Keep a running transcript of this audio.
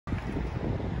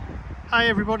Hi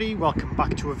everybody, welcome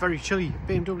back to a very chilly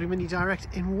BMW Mini Direct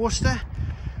in Worcester.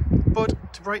 But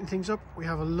to brighten things up, we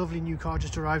have a lovely new car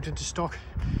just arrived into stock.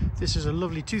 This is a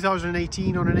lovely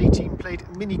 2018 on an 18 plate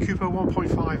Mini Cooper 1.5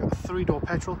 3-door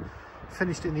petrol,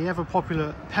 finished in the ever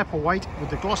popular pepper white with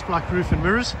the gloss black roof and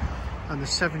mirrors and the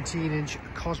 17-inch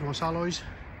Cosmos alloys.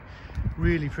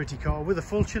 Really pretty car with a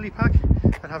full chili pack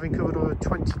and having covered over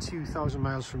 22,000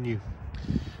 miles from new.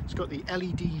 It's got the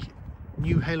LED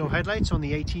new halo headlights on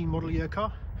the 18 model year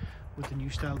car with the new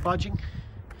style badging.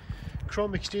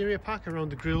 Chrome exterior pack around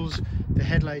the grills, the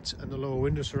headlights and the lower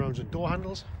window surrounds and door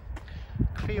handles.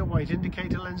 Clear white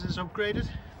indicator lenses upgraded.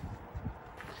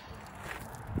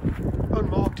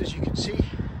 Unmarked, as you can see.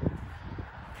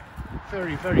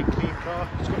 Very clean car.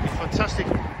 It's got the fantastic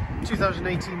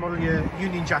 2018 model year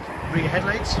Union Jack rear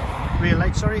lights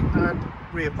and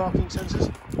rear parking sensors.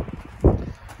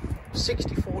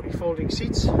 60/40 folding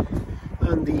seats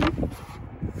and the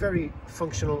very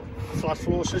functional flat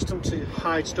floor system to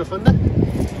hide stuff under.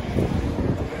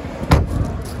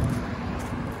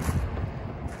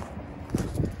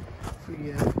 If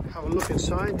we have a look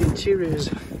inside, the interior is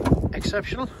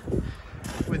exceptional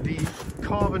with the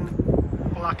carbon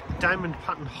black diamond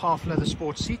pattern half leather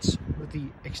sports seats with the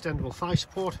extendable thigh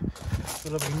support, the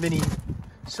lovely mini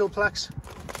sill plaques,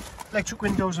 electric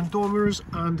windows and door mirrors,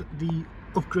 and the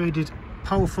upgraded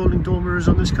power folding door mirrors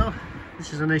on this car,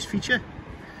 which is a nice feature.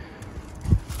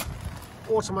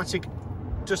 Automatic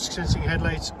dusk sensing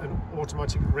headlights and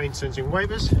automatic rain sensing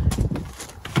wipers.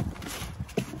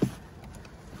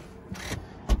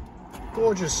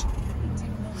 Gorgeous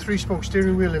 3-spoke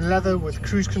steering wheel in leather with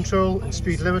cruise control and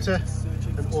speed limiter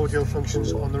and audio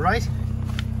functions on the right.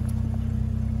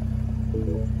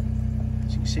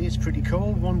 As you can see, it's pretty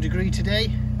cold, 1 degree today.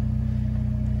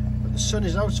 The sun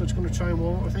is out, so it's going to try and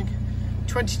warm up, I think.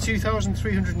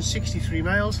 22,363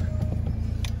 miles.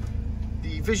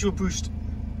 The Visual Boost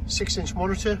 6-inch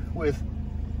monitor with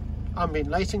ambient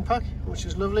lighting pack, which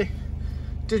is lovely.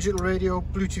 Digital radio,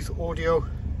 Bluetooth audio,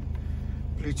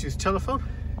 Bluetooth telephone.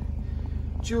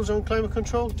 Dual zone climate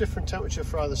control, different temperature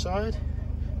for either side.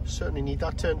 Certainly need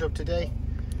that turned up today.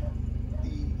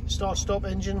 The start-stop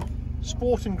engine,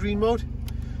 sport and green mode.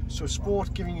 So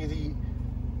sport giving you the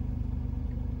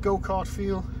go-kart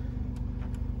feel,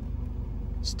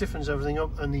 stiffens everything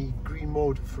up, and the green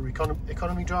mode for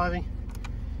economy driving.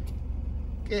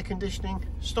 Air conditioning,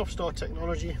 stop-start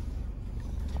technology,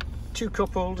 2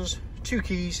 cup holders, 2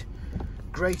 keys,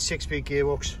 great 6-speed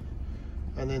gearbox,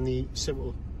 and then the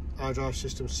simple iDrive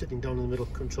system sitting down in the middle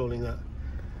controlling that.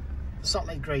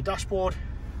 Satellite grey dashboard,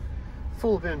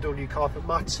 full BMW carpet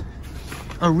mats,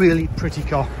 a really pretty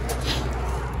car.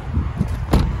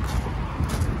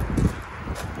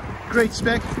 Great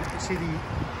spec, you can see the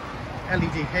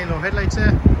LED halo headlights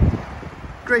there.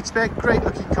 Great spec, great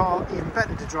looking car, even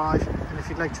better to drive. And if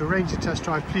you'd like to arrange a test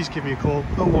drive, please give me a call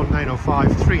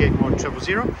 01905 381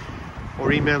 000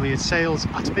 or email me at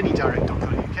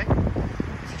sales@minidirect.co.uk.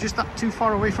 If you're just that too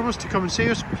far away from us to come and see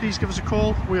us, please give us a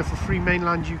call. We offer free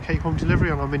mainland UK home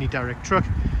delivery on our Mini Direct truck.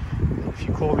 If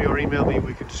you call me or email me,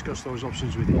 we can discuss those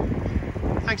options with you.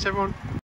 Thanks everyone.